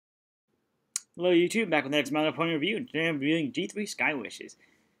Hello YouTube, back with the next My Little Pony review, and today I'm reviewing G3 Skywishes.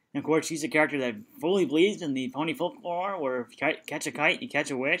 And of course, she's a character that fully believes in the pony folklore, where if you catch a kite, you catch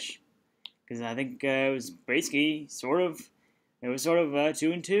a wish. Because I think it was basically sort of 2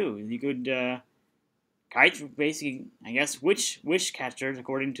 and 2. You could, kites were basically, I guess, wish catchers,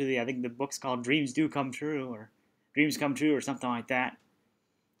 according to I think the book's called Dreams Do Come True, or Dreams Come True, or something like that.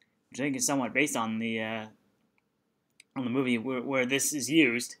 Which I think is somewhat based on the movie where this is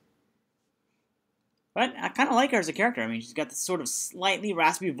used. But I kind of like her as a character. I mean, she's got this sort of slightly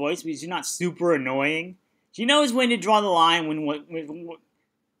raspy voice, but she's not super annoying. She knows when to draw the line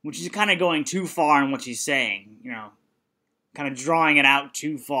when she's kind of going too far in what she's saying. You know, kind of drawing it out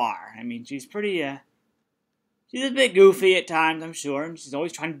too far. I mean, she's pretty, she's a bit goofy at times, I'm sure. And she's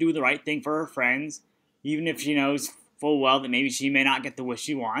always trying to do the right thing for her friends, even if she knows full well that maybe she may not get the wish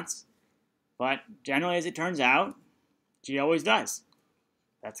she wants. But generally, as it turns out, she always does.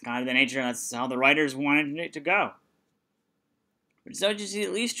 That's kind of the nature, that's how the writers wanted it to go. So she's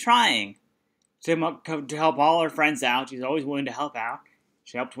at least trying to help all her friends out. She's always willing to help out.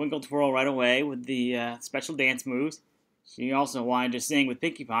 She helped Twinkle Twirl right away with the special dance moves. She also wanted to sing with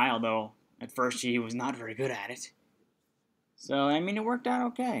Pinkie Pie, although at first she was not very good at it. So, I mean, it worked out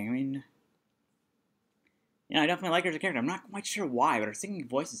okay. I mean, I definitely like her as a character. I'm not quite sure why, but her singing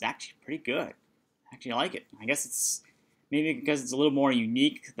voice is actually pretty good. Actually, I like it. I guess it's maybe because it's a little more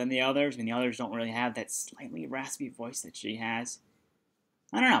unique than the others. I mean, the others don't really have that slightly raspy voice that she has.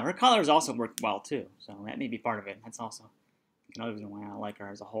 I don't know. Her colors also work well, too. So that may be part of it. That's also another reason why I like her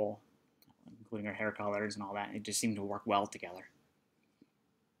as a whole, including her hair colors and all that. It just seemed to work well together.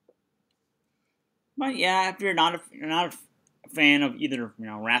 But yeah, if you're not a fan of either,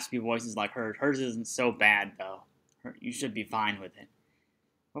 raspy voices like hers isn't so bad, though. You should be fine with it.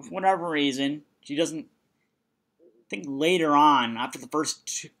 But for whatever reason, she doesn't. I think later on, after the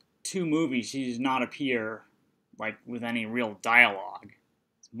first two movies, she does not appear like with any real dialogue.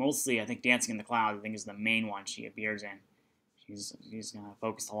 It's mostly, I think, Dancing in the Clouds, I think, is the main one she appears in. She's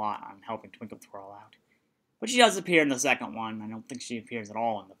focused a lot on helping Twinkle Twirl out. But she does appear in the second one. I don't think she appears at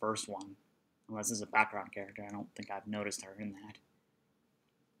all in the first one, unless as a background character. I don't think I've noticed her in that.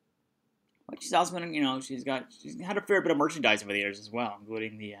 But she's also been, she's had a fair bit of merchandise over the years as well,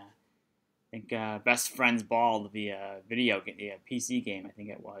 including the I think Best Friends Ball, the video game, the PC game, I think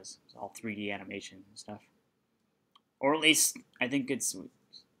it was. It was all 3D animation and stuff. Or at least, I think it's,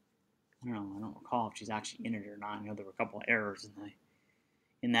 I don't recall if she's actually in it or not. I know there were a couple of errors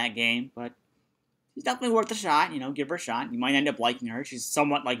in that game, but she's definitely worth a shot, give her a shot. You might end up liking her. She's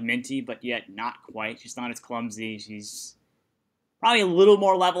somewhat like Minty, but yet not quite. She's not as clumsy. She's probably a little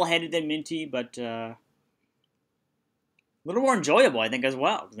more level-headed than Minty, but a little more enjoyable, I think, as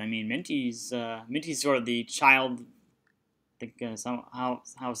well. Because I mean, Minty's sort of the child. I think how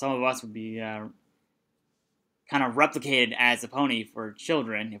some of us would be kind of replicated as a pony for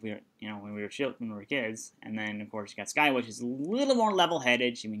children if we were, when we were kids. And then of course you got Sky, which is a little more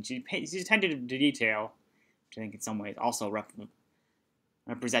level-headed. She's attentive to detail, which I think in some ways also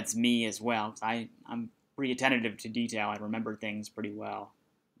represents me as well. Because I'm pretty attentive to detail. I remember things pretty well.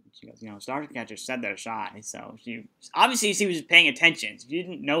 She goes, Starcatcher said that a shot, so she was paying attention. If you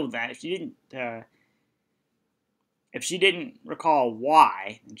didn't know that, if she didn't recall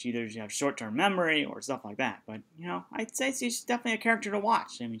why, then she either have short-term memory or stuff like that. But I'd say she's definitely a character to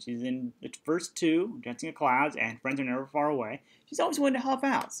watch. I mean, she's in the first two, Dancing in the Clouds and Friends Are Never Far Away. She's always willing to help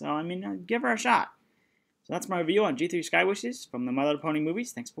out, so I mean, give her a shot. So that's my review on G3 Skywishes from the My Little Pony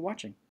movies. Thanks for watching.